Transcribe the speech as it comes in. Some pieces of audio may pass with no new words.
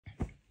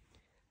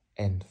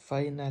And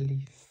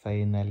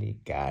finally,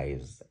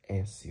 guys,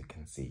 as you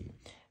can see,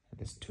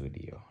 the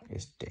studio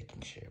is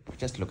taking shape.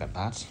 Just look at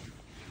that.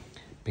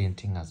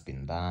 Painting has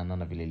been done.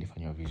 Naona vile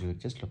ilifanywa vizuri.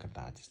 Just look at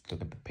that. Just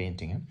look at the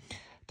painting.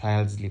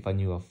 Tiles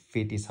ilifanywa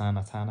fiti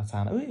sana.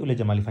 Ule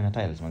jamaa alifanya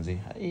tiles manzi.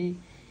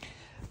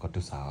 Kwa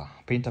tu sawa.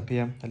 Painter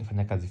pia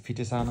alifanya kazi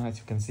fiti sana, as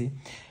you can see.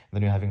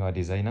 Then we're having our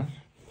designer.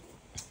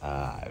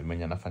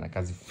 Mwenye anafanya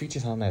kazi fiti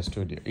sana ya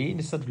studio. Hii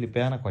ni sasa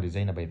tulipeana kwa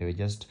designer, by the way.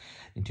 Just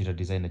interior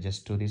designer,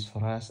 just do this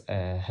for us.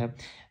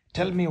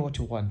 Tell me what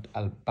you want.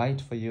 I'll buy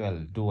it for you.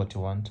 I'll do what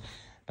you want.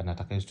 But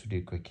nataka hii studio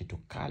ikuwe kitu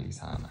kali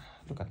sana.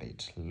 Look at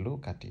it.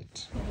 Look at that.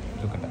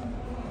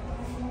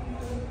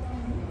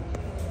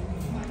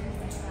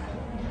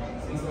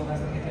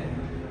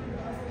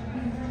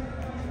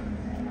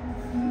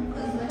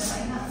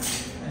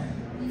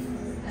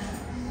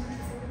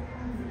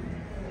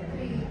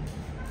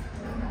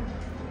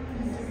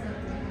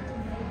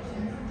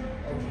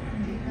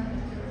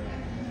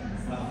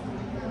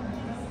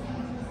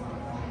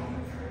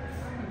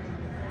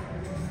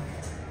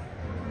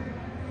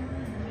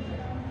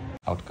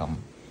 Outcome.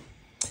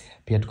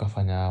 Pia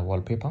tukafanya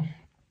wallpaper.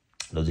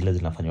 Ndo zile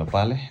zinafanywa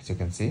pale, as you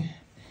can see.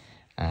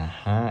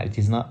 It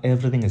is now,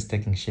 everything is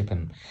taking shape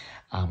and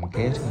I'm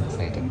getting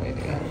excited, by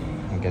the way.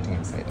 I'm getting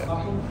excited.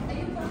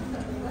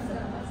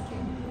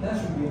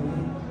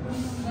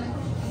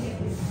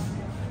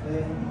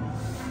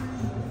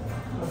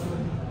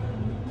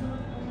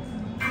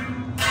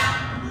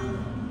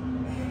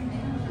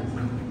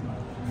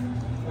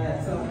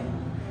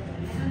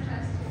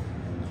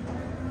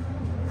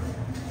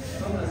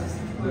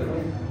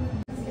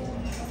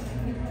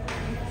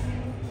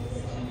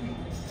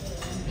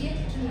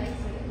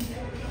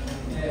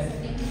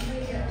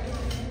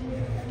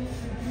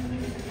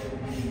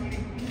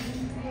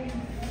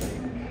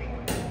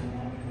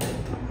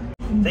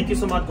 Thank you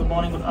so much. Good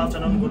morning, good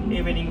afternoon, good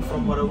evening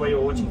from wherever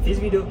you're watching this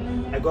video.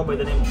 I go by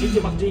the name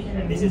DJ McD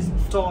and this is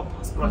Top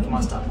Scratch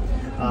Master.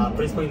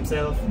 Principal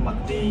himself,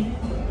 McD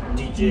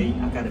DJ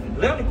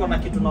Academy. Leo niko na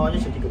kitu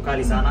naonyesha kitu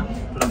kali sana.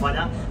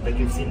 Tunafanya like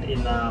you've seen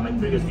in my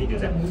previous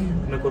videos.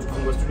 Tumekuwa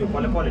tukifungua studio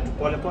pole pole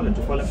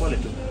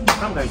tu.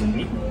 Come guys with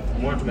me.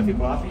 Mbona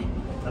tumefika wapi?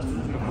 Sasa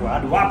tumekuwa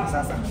hadi wapi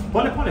sasa?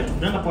 Pole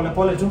tunaenda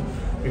pole tu.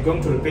 We're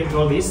going to repaint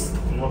all this.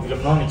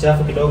 Mnaona ni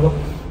chafu kidogo.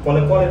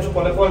 Pole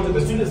tu.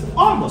 The studio is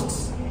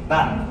almost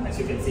done, as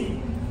you can see.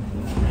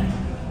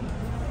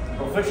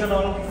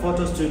 Professional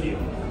photo studio.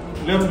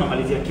 Leo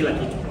tunamalizia kila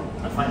kitu.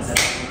 Nafanya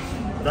sasa.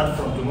 That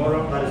from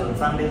tomorrow, that is on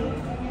Sunday,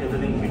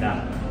 everything will be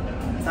done.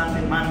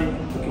 Sunday, Monday,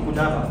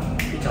 tukikuja hapa,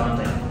 picha one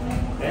time.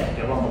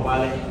 Kwa kwa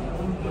pale,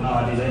 kuna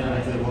wa designer na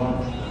hizo kwa.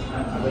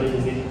 Habari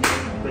hizi.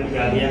 Kweli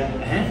galia.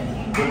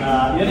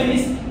 Kuna your name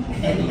is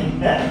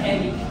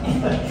Andy.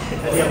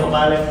 Ndio kwa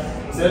pale.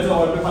 Mseto wa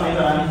wallpaper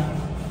naitwa nani?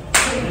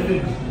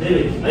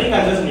 David. Na hii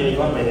kazi ni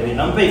icon by the way.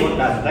 Nampe icon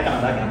kazi.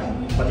 Nataka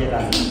patie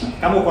kazi.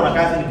 Kama uko na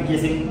kazi nipigie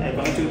simu,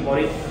 connect you for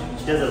it.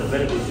 She does a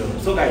very good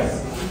job. So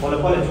guys, pole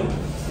tu.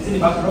 Hizi ni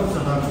backdrop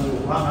tunataka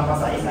kuweka hapa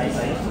sasa.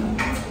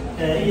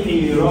 Hii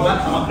ni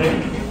roller ama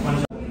crane.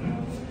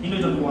 Hilo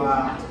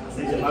itakuwa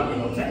sasa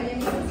backdrop.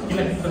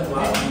 Kila kitu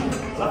kwa hapa.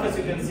 So as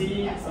you can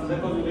see, some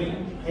records we doing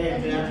here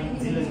there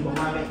zile ziko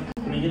pale.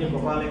 Kuna nyingine kwa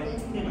pale.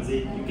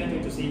 You can't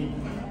wait to see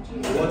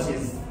what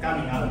is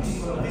coming out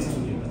of this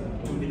studio.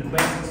 To be the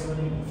best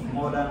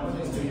modern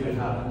studio we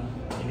have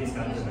in this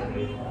country, by the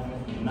way.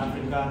 In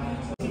Africa,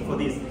 for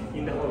this,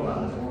 in the whole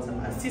world.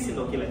 Sisi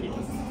ndo kila kitu.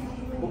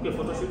 Book a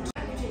photo shoot.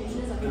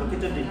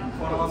 Located in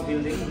Forehouse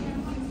Building,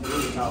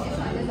 Rural Town.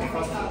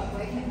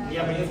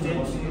 Here we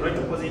have right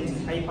opposite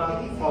Hyper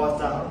Power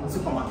Star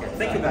Supermarket.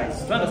 Thank you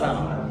guys. Tuende sana.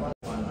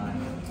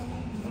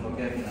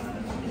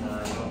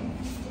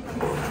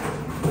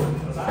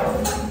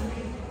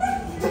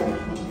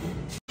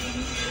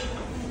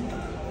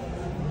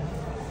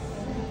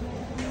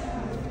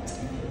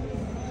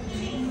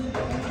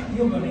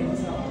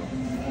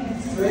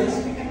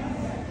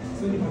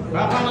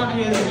 Hapana,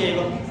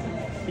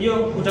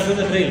 hiyo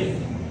utakuta drill.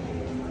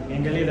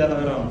 Angalia the other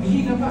way around.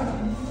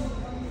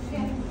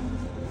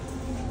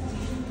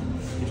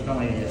 Kitu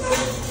kama hiyo.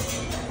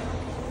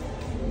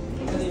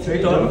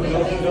 Straight on.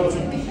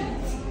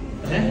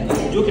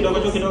 Juu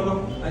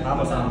kidogo.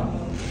 Hapo sana.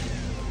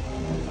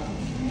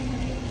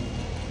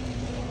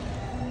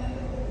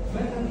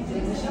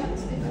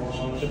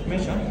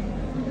 Measure.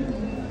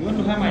 You want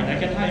to have mine? I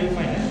can have you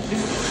mine.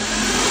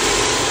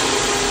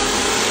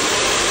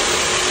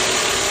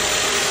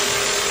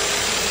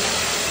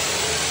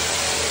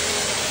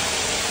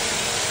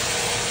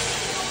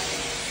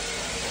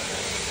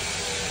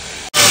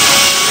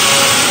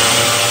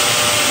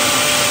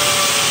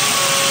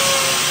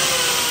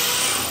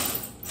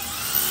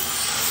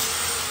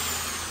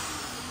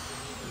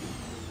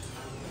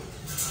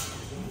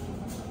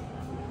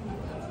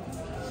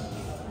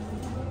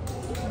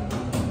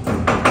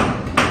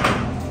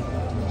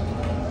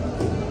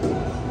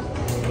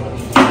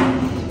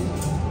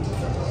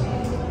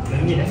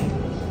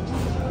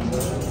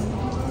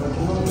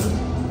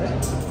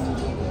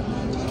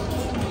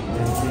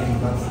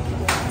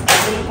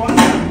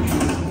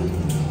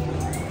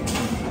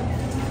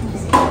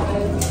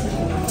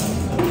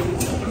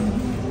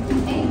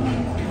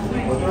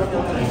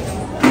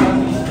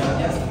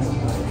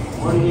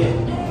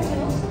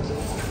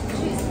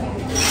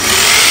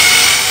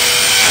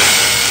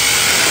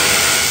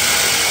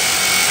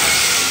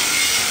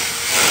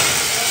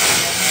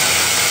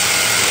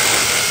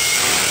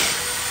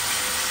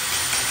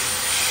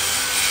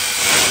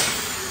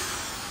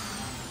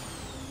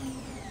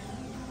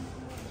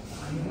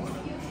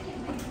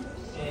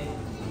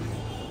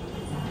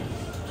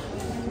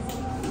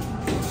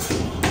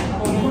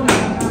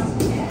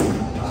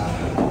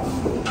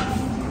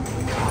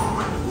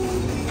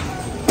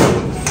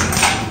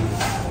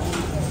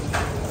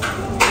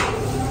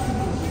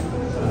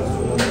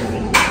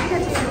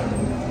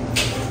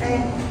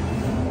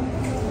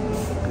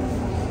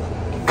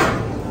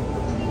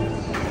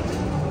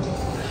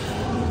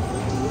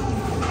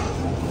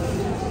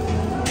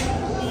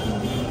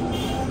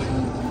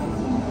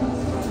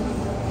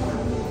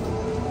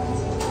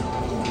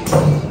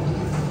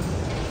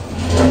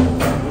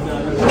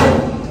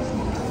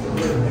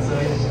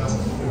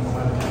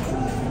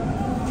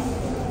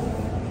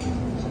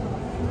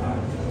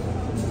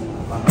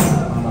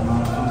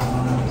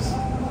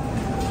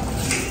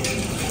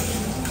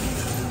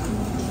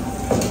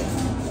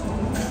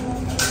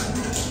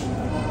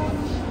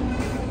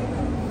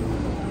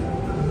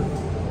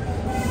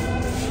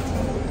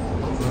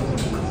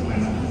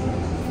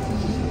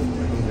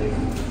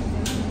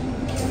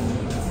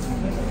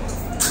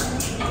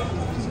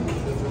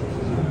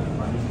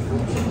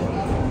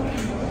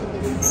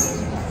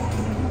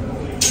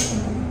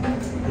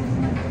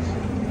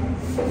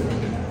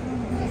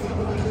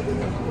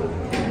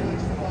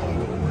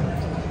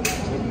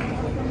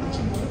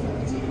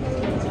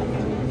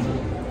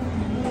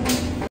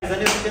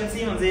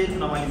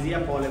 Tunamalizia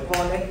pole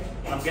pole.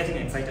 I'm getting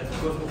excited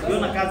because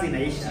ukiona kazi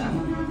inaisha,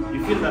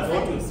 you feel that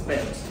what you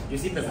spent, you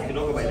see pesa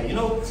kidogo by the way. You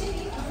know,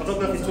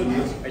 photography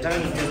studio, haitaki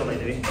mchezo by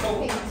the way.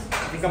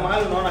 Ni kama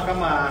hali unaona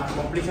kama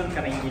completion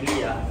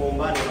kanaingilia kwa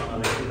umbali unaona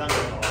like that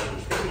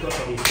because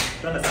of this.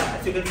 Tunaenda sana.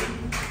 As you can see,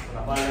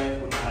 kuna pale,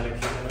 kuna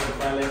electrician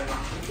pale,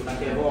 kuna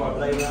kebo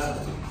driver,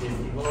 this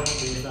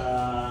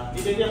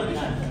ndio nani?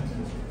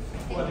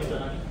 Kwa nini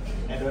nani?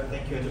 Edward,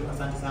 thank you too.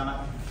 Asante sana.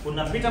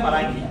 Kuna Peter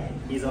Marangi,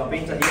 he's our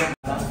painter here.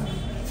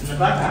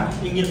 Tunataka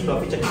ingi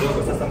tutapicha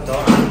kidogo sasa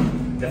mtaona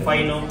the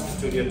final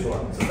studio tour.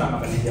 Sasa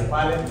namalizia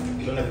pale,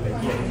 tuone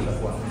vile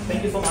kitakuwa.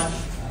 Thank you so much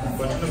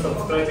for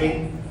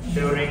subscribing,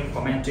 sharing,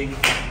 commenting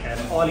and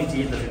all it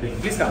is that you're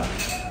doing. Please come.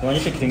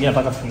 Tuonyeshe kitu kingine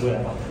nataka tufungue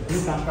hapa.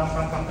 Please come.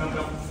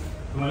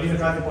 Tumalize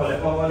kazi pole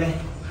pole.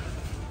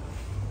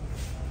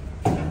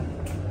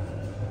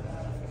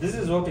 This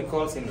is what we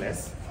call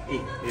seamless.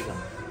 Listen.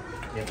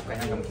 Ya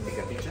tukanyanga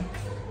mkipiga picha.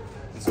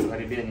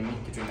 Usiharibie nini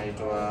kitu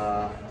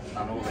inaitwa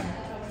unoven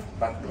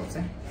backdrops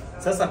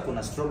Sasa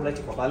kuna strobe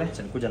light kwa pale,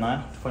 nitakuja nayo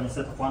tufanye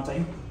setup one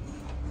time.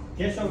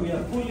 Kesho we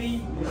are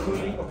fully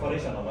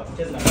operational.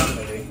 Tucheze na kazi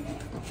by the way.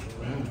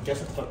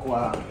 Kesho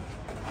tutakuwa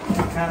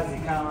kazi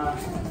kama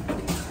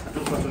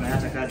tutakuwa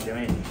tunaacha kazi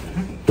jamani.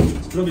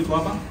 Strobe iko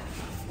hapa.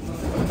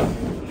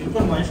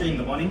 Nilikuwa nimeonyesha in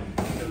the morning.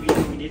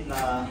 We did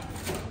na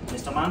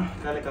Mr. Man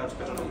kale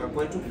katoka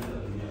kwetu.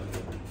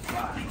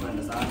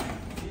 Kwenda sana.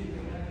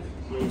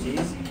 Here it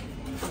is.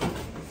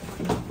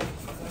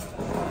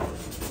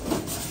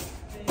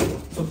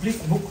 So please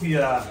book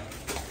your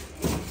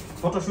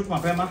photo shoot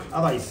mapema,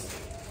 otherwise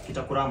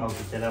kitakuramba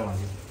ukichelewa.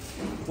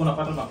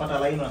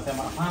 Unapata line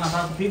unasema hapana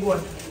nataka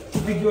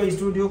kupigwa hii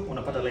studio,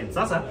 unapata line.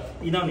 Sasa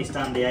inao ni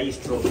stand ya hii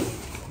strobe.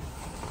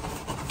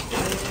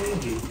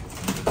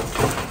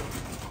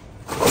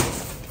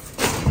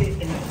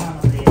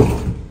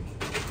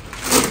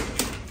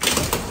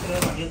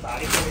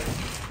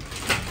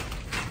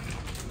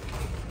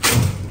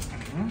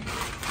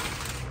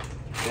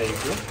 There you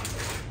go.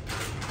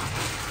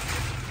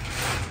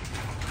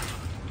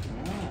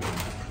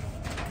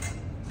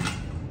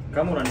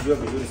 Kama unanijua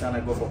vizuri sana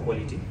go for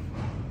quality.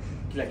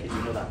 Kila kitu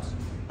you know that.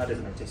 That is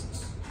my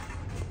taste.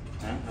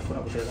 Hakuna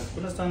kucheza.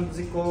 Kuna stand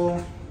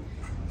ziko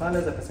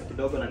pale za pesa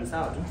kidogo na ni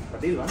sawa tu.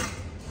 But this one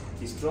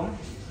is strong,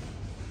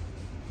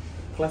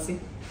 classy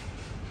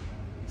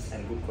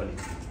and good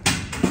quality.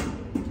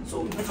 So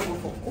we better go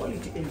for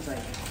quality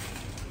inside.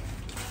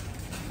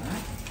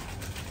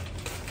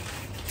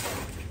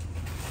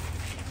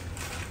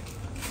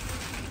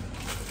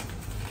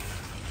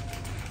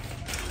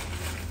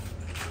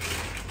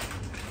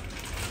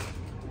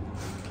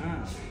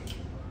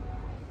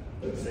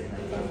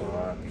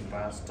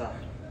 Pasta.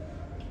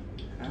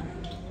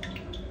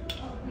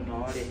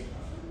 No,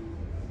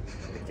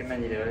 che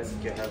meglio deve essere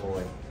che la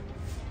vuoi.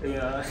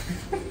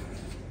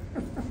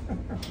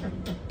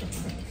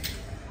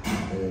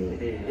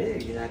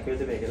 Quello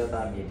deve che la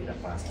dà di la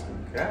pasta.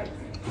 Ok.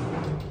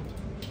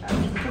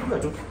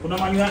 Una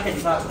magnata di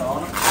pasta,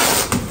 no?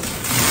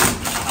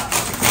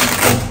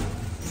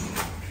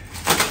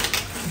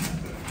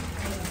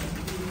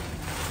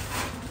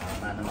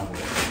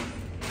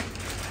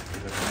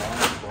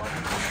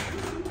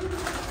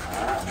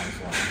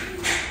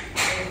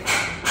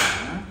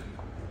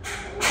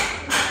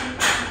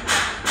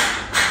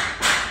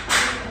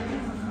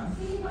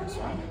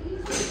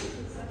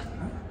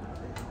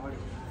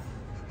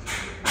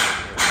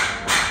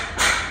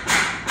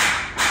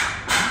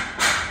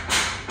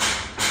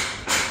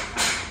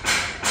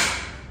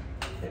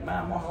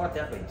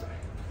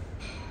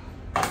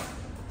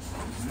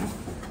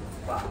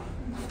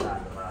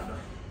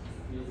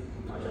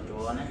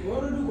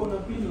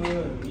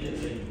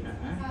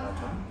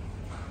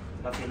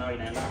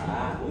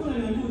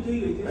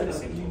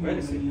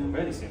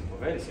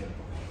 Very simple.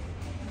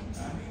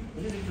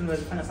 Hizi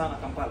tunazifanya sana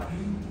Kampala.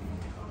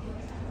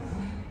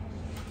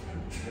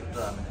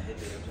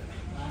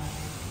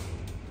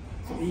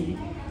 Hii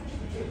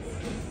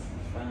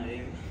fanya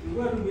hivi.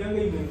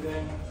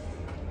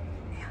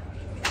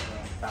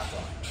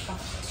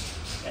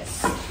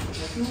 Yes.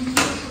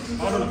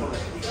 Ahora lo pongo.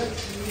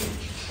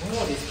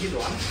 Oh, disquido.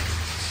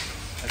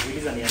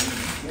 Agiliza ni nini?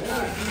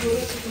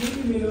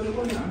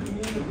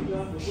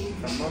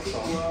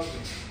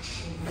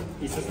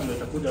 Hii sasa ndio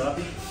itakuja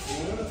wapi?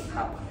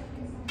 Hapa.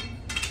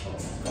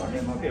 Kwa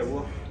neno pia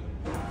huo.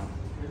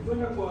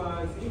 Nilikwenda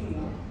kwa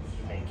simu.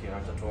 Thank you.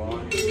 Acha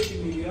tuone.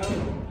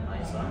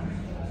 Nice one.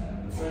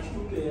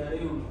 Sashtuke ya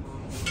leo.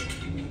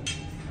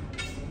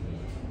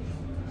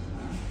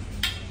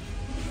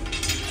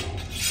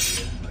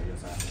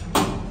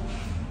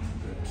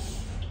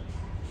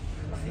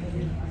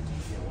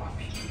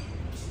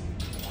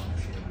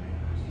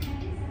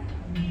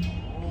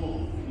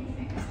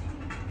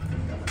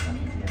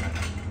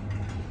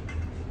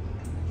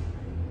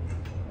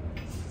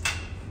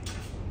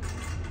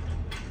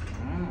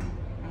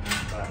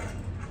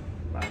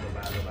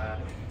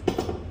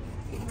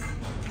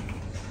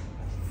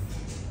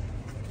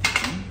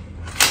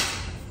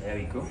 There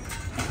we go.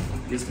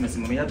 This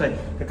tumesimamisha hata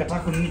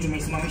kakatako nini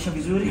tumeisimamisha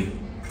vizuri.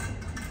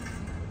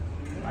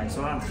 Nice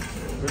one.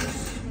 Good.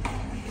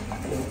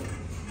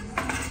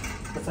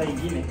 Sasa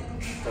ingine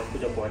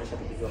tutakuja kuonyesha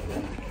tukijua kwa.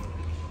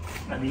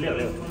 Na ni leo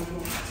tu.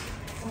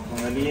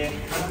 Angalie.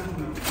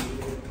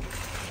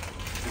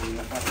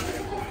 Nafasi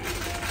yako.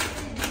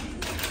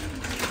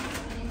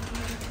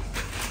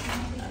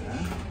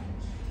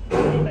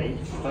 Ndio.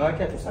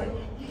 Tutaweka tu sasa.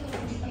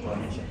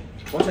 Tuonyeshe.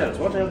 What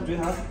else do you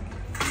have?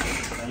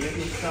 Na hiyo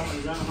kama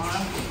nizana mara.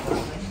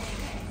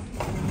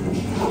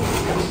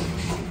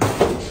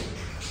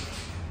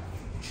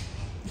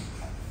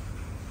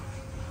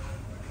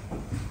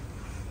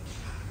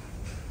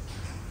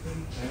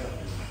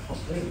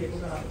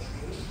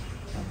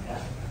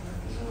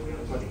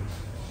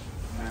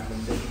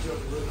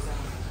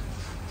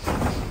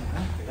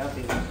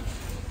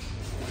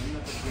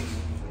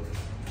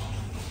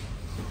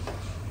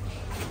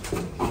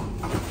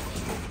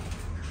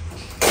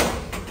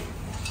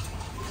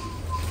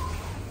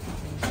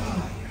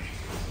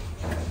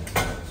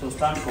 So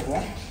stand for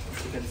one,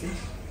 you can see.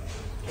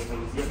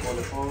 Tutamalizia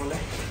pole pole.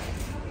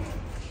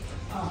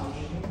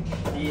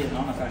 Hii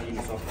naona kama hii ni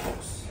soft box.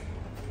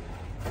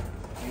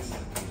 Yes.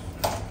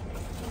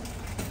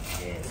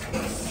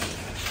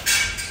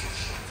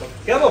 So,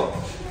 Kebo.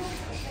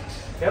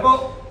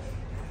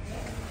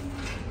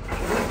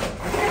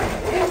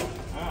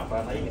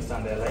 Bana hii ni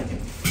stand ya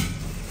lighting.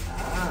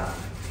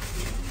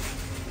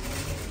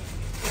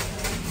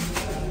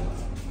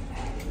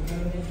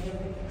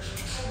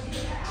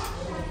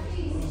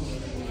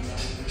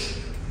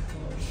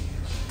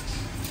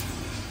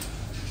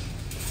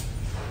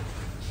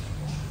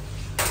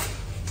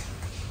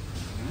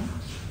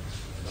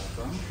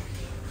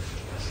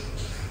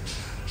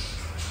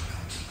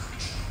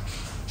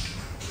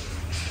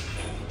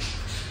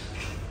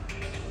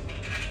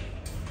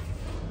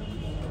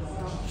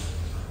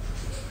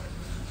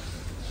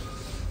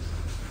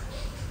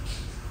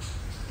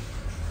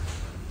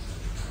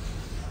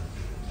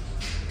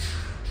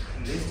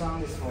 This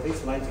stand is for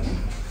this lighting,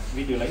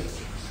 video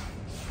lights,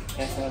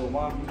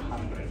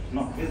 SL100.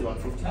 No, this is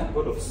 150.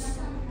 Godox.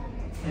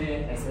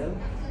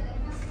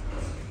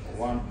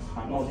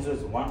 SL100. No, this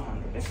is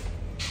 100.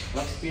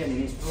 Last year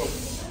in stroke,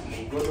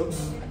 the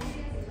Godox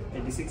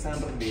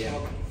 8600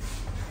 BM.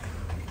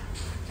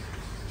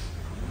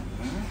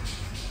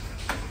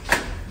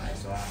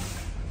 Nice one.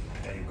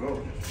 There you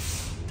go.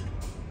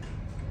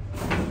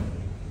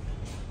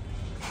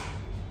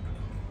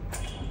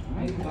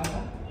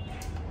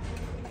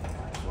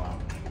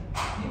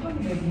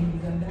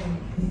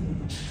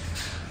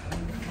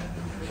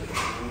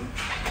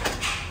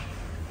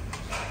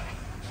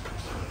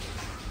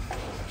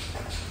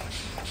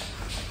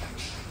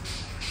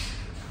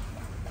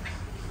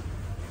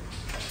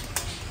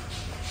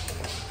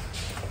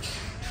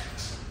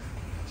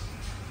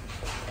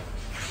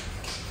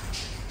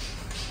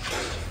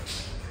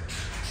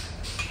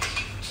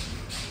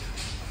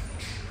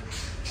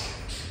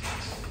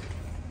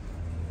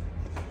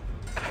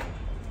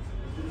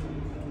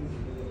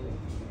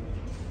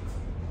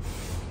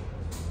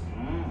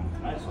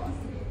 Nice one.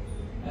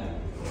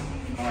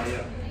 Oh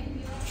yeah.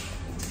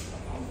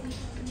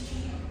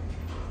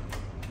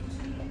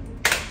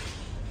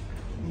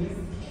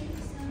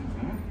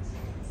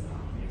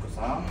 Iko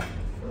sawa.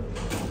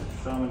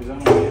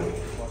 Tunamalizana hiyo.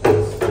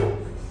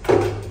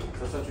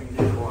 Sasa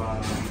tuingie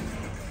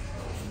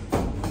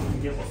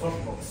kwa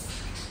softbox.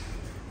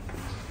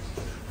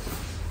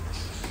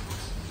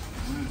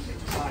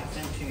 5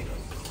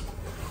 centimeters.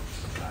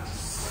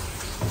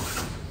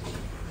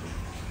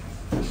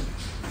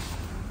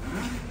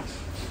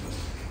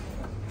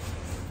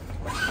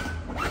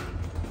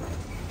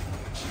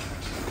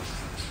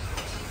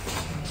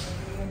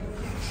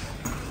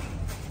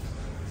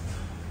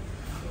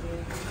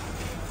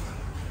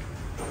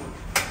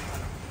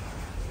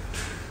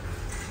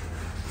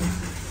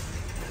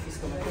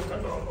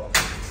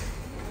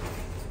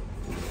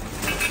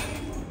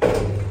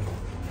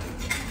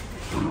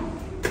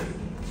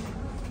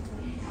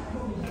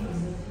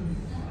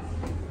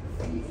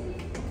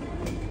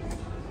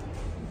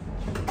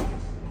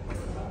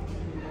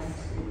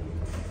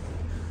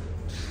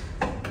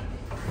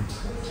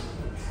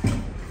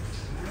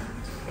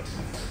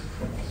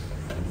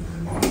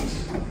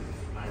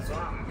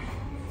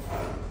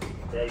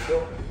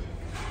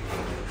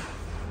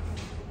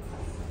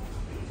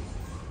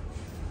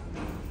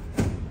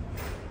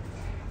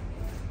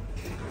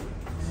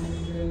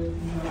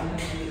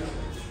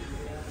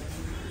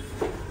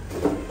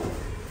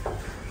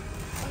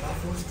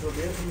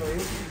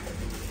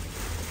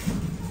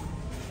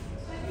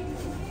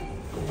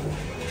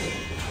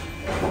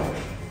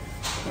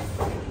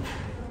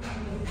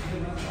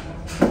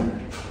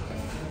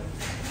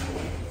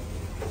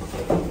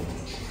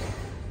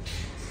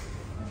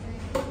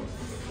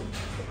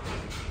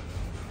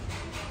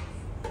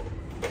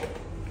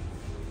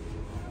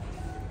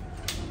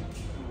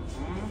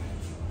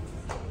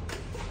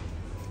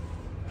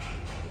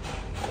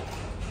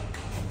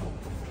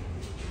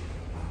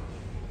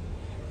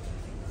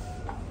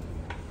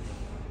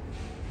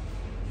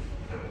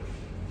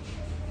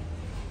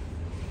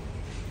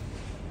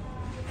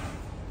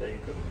 There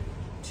you go.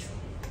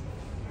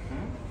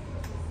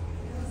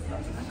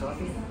 Tunaweka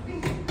wapi?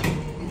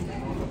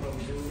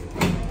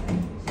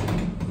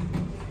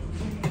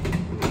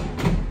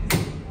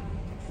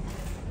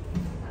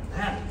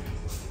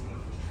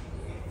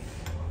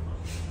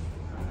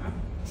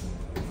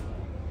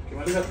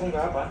 Ukimaliza kufunga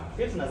hapa,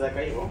 pia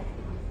tunaweka hivyo.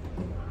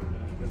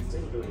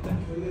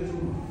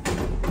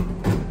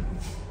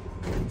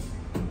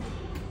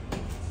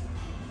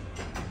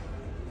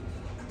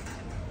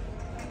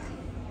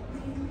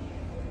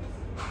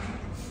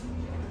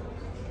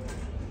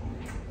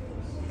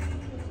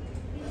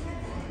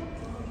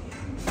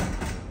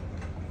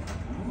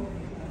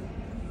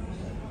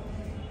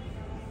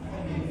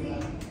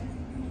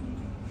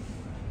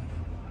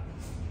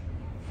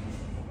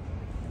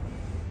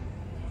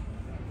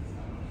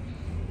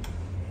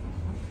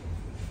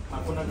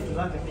 Kuna vitu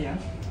zake pia.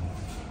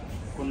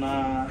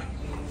 Kuna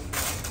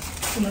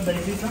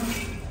divisor.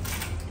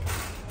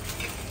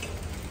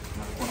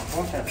 Kuna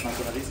pocket na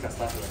kuna disk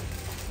stapler.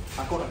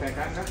 Hapo unaweka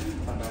kanga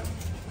panda.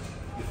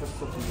 The first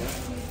put in there.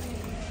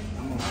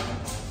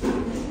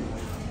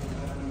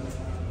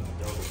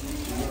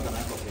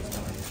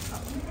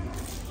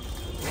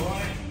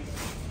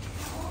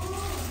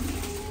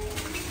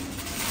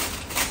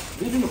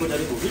 Vitu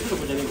nimejaribu.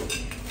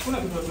 Kuna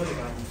vitu vyote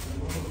kama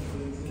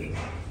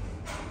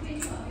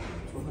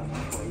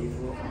kwa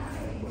hivyo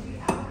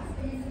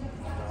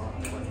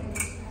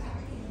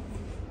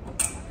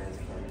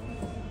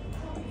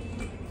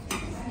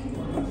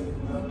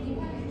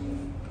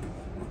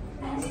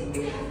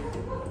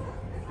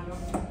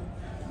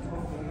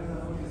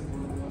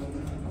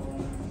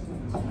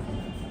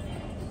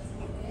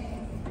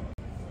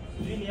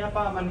ni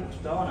hapa ama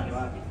tutaona ni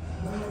wapi?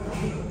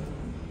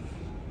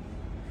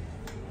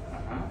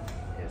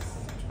 Yes,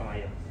 kama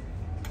hiyo.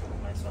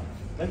 Nice one.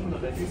 Thank you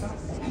for the pizza.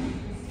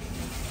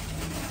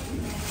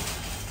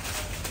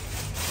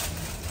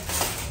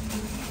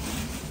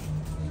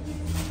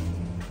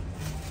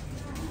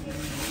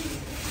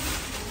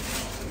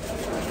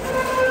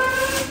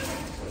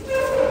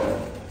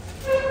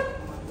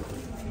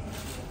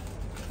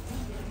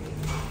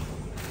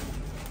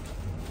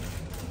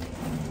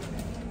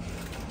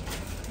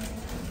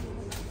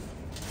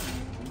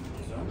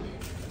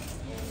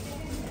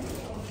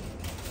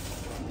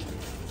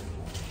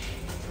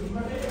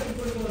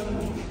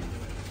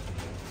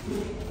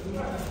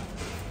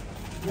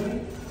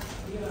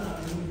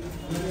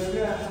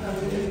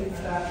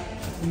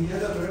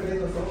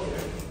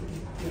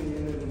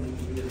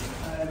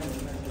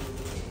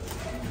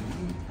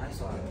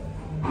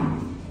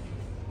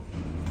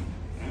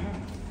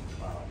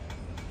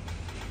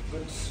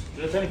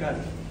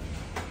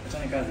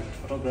 Tutafanya kazi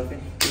photography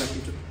kila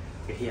kitu.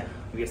 Okay, here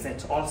we are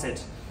set, all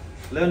set.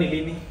 Leo ni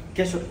lini?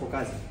 Kesho tuko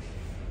kazi.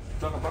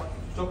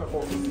 Kutoka kwa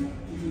ofisi.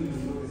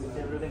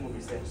 Everything will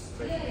be set.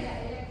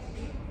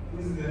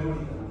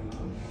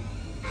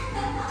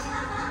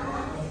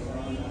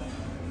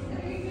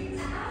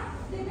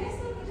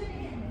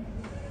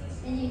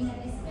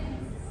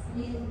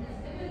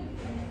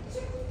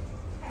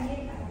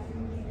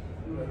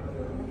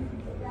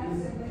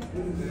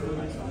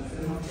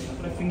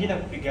 Kuna vingine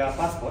kupiga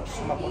passport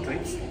ama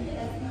portraits.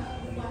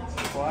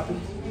 Kwa wapi?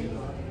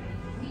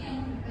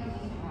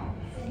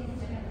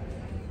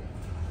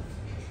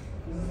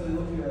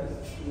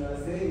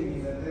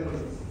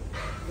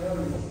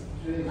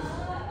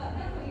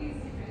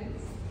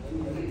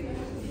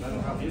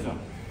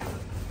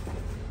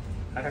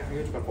 Haka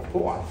kitu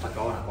tukapopoa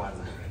tutakaona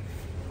kwanza.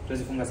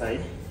 Tuwezi funga sahi.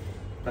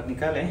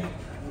 Technically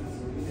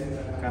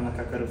kama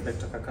kaka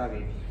reflector kaka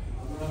hivi.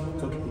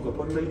 So tukipigwa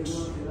portrait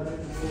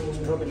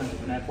strobe na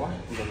inawekwa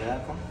mbele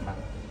yako na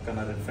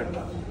kana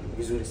reflector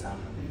vizuri sana.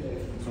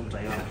 So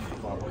mtaiona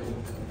hapo hapo.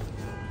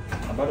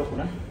 Na bado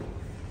kuna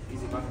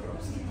hizi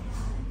backdrops.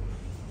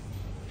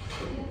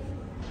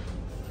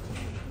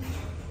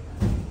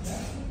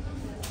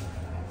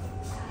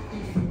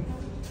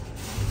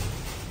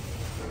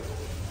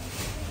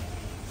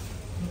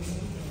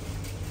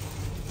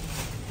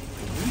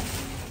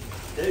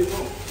 There you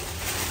go.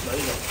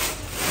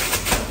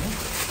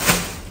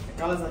 The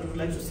colors that you would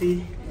like to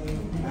see.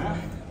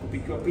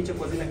 Kupikiwa picha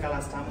kwa zile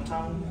colors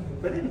tamu.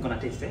 But then gonna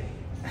taste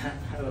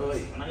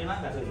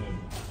unanimanga tu nini?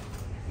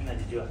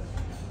 Ninajijua.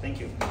 Thank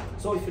you.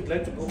 So if you'd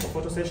like to go for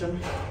photo session,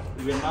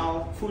 we are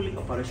now fully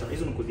operational.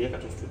 Hizo ni kudieka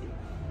tu studio.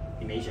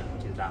 Imeisha,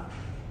 which is done.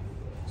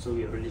 So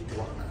we are ready to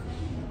work.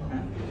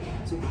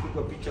 So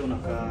kupigwa picha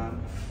unakaa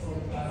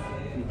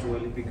mtu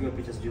alipigiwa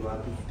picha sijui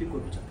wapi, kupigwa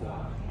picha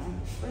poa.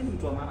 Wewe ni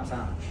mtu wa maana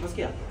sana.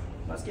 Unasikia?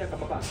 Unasikia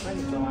kama baba, wewe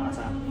ni mtu wa maana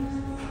sana.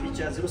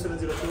 Picha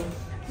 0702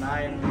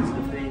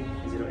 903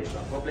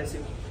 081. God bless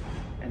you.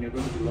 And you're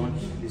going to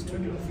launch this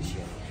studio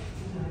officially.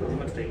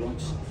 Lazima tutai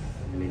launch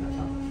ile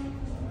inafaa.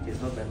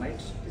 It's not by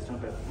might, it's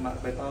not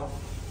by power,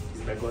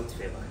 it's by God's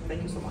favor.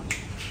 Thank you so much.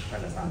 Bye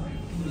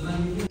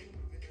bye.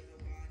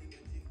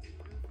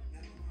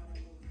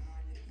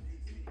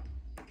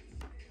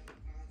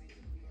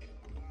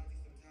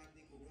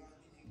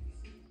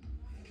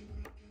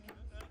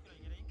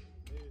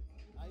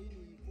 Hii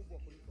ni kubwa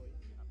kuliko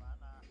hii.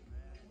 Hapana.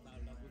 Na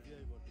unakujia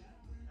hivyo tu.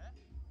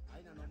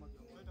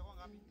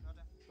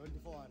 Hi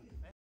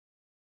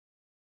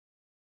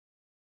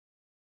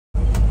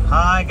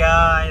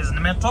guys,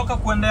 nimetoka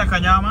kuendea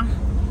Kanyama.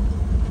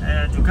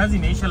 Kazi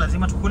imeisha,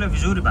 lazima tukule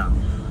vizuri bana.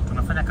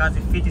 Tunafanya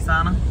kazi fiti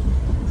sana.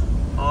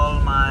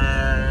 All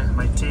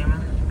my team,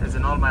 as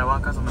in all my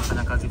workers,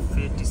 wamefanya kazi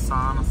fiti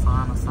sana.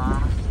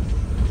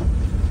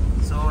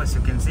 So as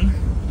you can see,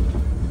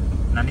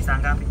 na ni saa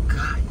ngapi?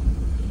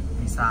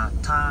 Ni saa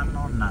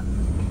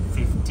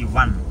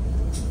 5:51.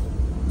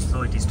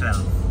 So it is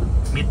 12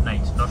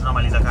 midnight. Ndio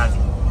tunamaliza kazi.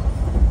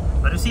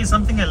 But you see,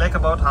 something I like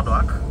about hard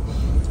work,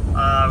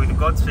 with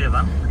God's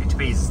favor, it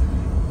pays.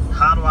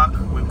 Hard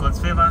work with God's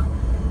favor,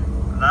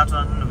 that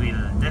one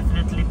will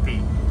definitely pay.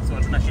 So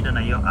hatuna shida na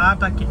hiyo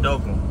hata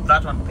kidogo.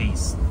 That one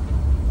pays.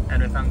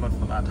 And we thank God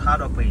for that.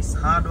 Hard work pays.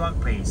 Hard work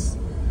pays.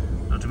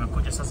 Ndio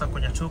tumekuja sasa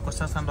kwenye chuko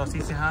sasa, ndo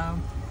sisi hao.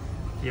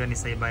 Hiyo ni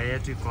saiba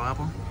yetu iko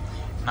hapo.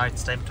 Now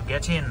it's time to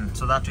get in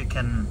so that we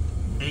can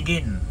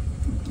begin.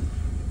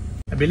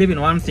 I believe in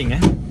one thing,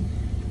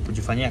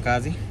 kujifanyia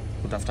kazi,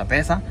 kutafuta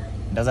pesa.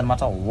 It doesn't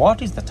matter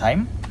what is the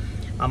time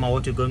ama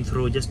what you're going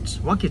through, just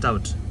work it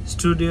out.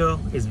 Studio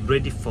is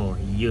ready for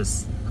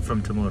use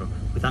from tomorrow.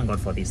 We thank God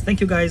for this.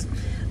 Thank you guys.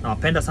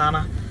 Nawapenda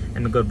sana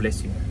and may God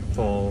bless you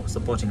for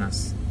supporting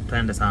us.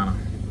 Tuende sana.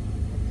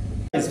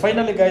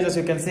 Finally guys, as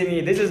you can see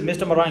me, this is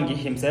Mr. Marangi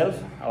himself,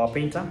 our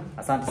painter.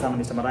 Asante sana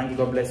Mr. Marangi,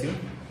 God bless you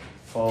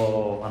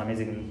for an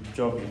amazing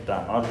job you've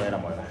done.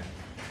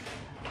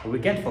 We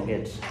can't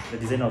forget the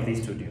designer of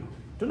this studio.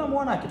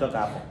 Tunamuona akitoka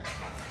hapo.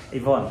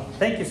 Yvonne,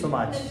 thank you so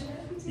much.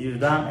 You've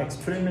done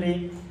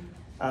extremely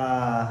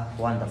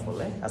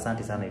wonderful.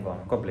 Asante sana Yvonne.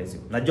 God bless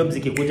you. Na job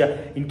zikikuja,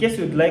 in case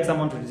you'd like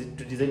someone to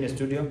design your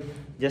studio,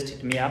 just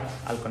hit me up.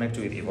 I'll connect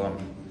you with Yvonne.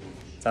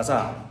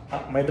 Sasa,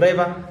 my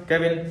driver,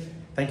 Kevin,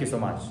 thank you so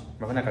much.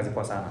 Umefanya kazi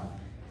poa sana.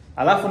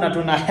 Alafu na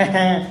tuna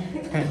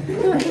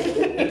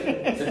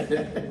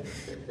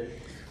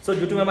so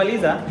juu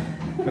tumemaliza,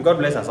 may God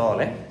bless us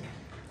all.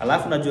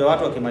 Alafu najua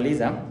watu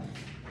wakimaliza,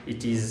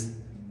 it is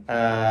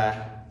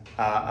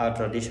our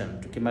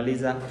tradition.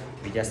 Tukimaliza,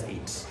 we just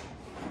eat.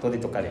 Todi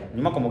tokale.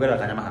 Nyuma kwa mugera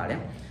Kanyama hali.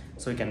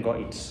 So we can go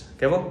eat.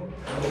 Kevo?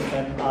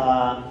 And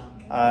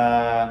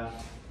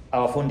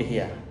our fundi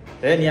here.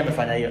 Ni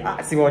amefanya hiyo.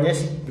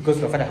 Siwaonyeshi because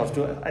tunafanya house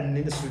tour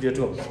and studio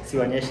tour.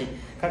 Siwaonyeshi.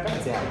 Kaka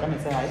say hi. Come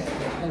say hi.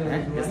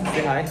 Yes,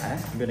 say hi.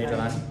 Mbona unaitwa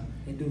nani?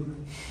 Edu.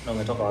 Na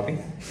umetoka wapi?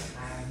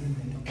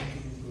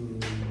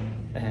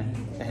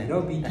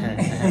 Nairobi.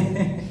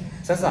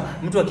 Sasa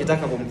mtu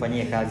akitaka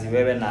kumfanyia kazi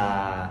wewe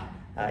na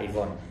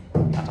Yvonne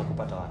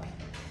atakupata wapi?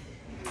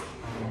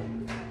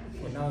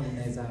 Now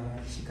unaweza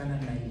shikana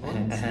na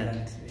Yvonne so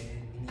that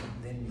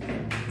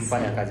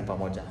mfanya kazi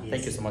pamoja. Yes.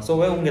 Thank you so much. So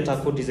wewe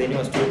ungetaka ku design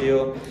your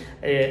studio,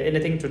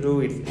 anything to do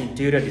with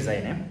interior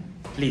design,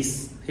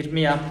 please hit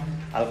me up.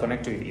 I'll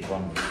connect you with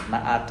Yvonne.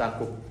 Na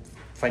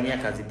atakufanyia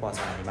kazi poa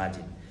sana,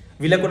 imagine.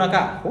 Vile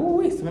kunakaa.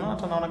 Tunaona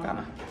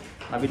tunaonekana.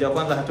 Na video ya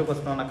kwanza hatuko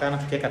tunaonekana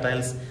tukiweka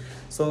tiles.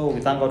 So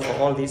we thank God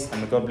for all this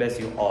and may God bless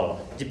you all.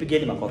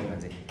 Jipigeni makofi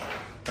mzee.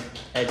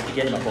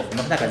 Jipigeni makofi.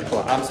 Mnafanya kazi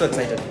poa. I'm so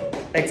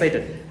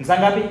excited. Ni saa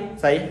ngapi?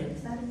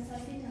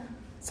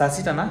 Saa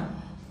sita na?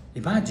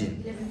 Imagine.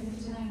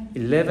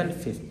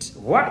 11:50.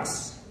 What?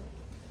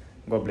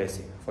 God bless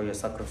you for your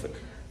sacrifice.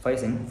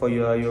 For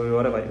your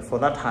whatever, for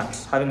that heart,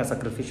 having a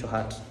sacrificial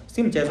heart.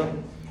 Si mchezo.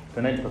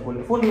 Tunaenda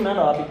tukakule. Fundi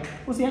unaenda wapi?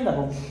 Usienda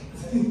huko.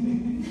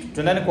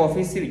 Tunaenda kwa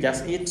ofisi, we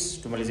just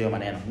eat, tumalize hiyo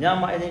maneno.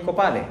 Nyama yenye iko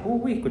pale,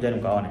 kujani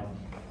mkaone.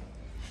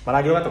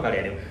 Malagi watu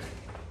kale leo.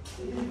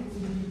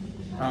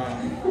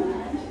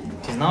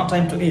 It is now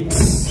time to eat.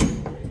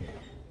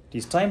 It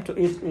is time to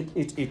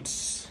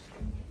eat.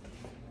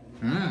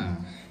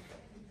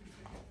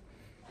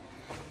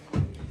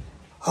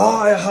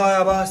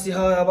 Haya basi.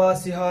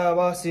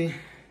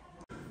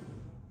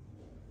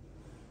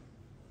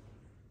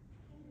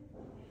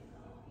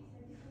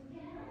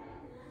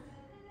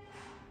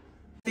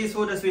 This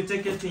food as we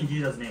take it in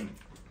Jesus' name.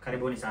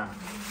 Karibuni sana.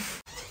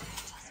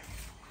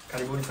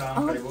 Karibuni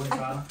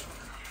sana.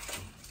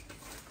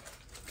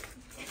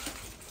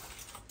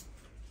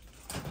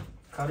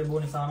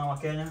 Karibuni sana wa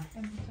Kenya.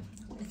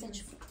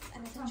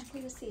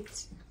 Anatachukua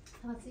seat.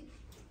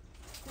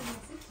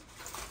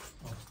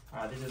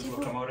 This is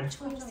guacamole.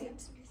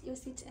 Your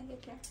seat and your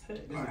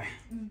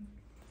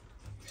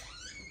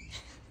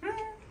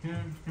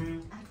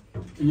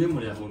Yeye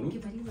mmoja hapo.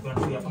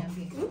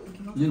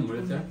 Yeye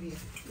mmoja.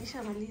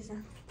 Nishamaliza.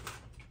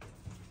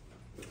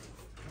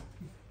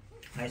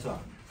 Nice one.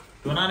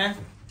 Tuonane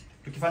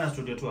tukifanya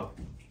studio tour.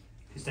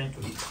 It's time to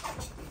eat.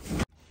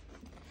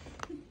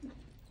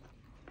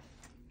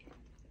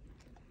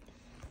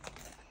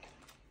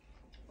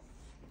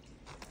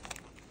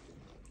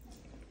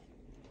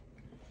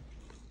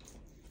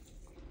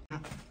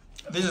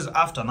 This is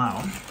after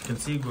now. You can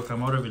see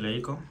guacamole vile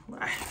iko.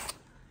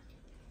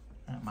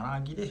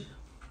 Maragi de.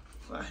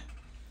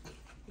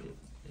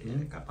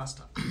 Ka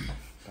pasta.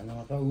 Kana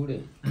watau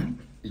ri.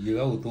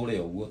 Igiga uture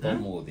uguo to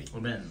muthi.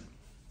 Amen.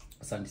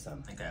 Asante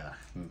sana.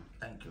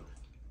 Thank you.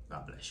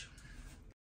 God bless you.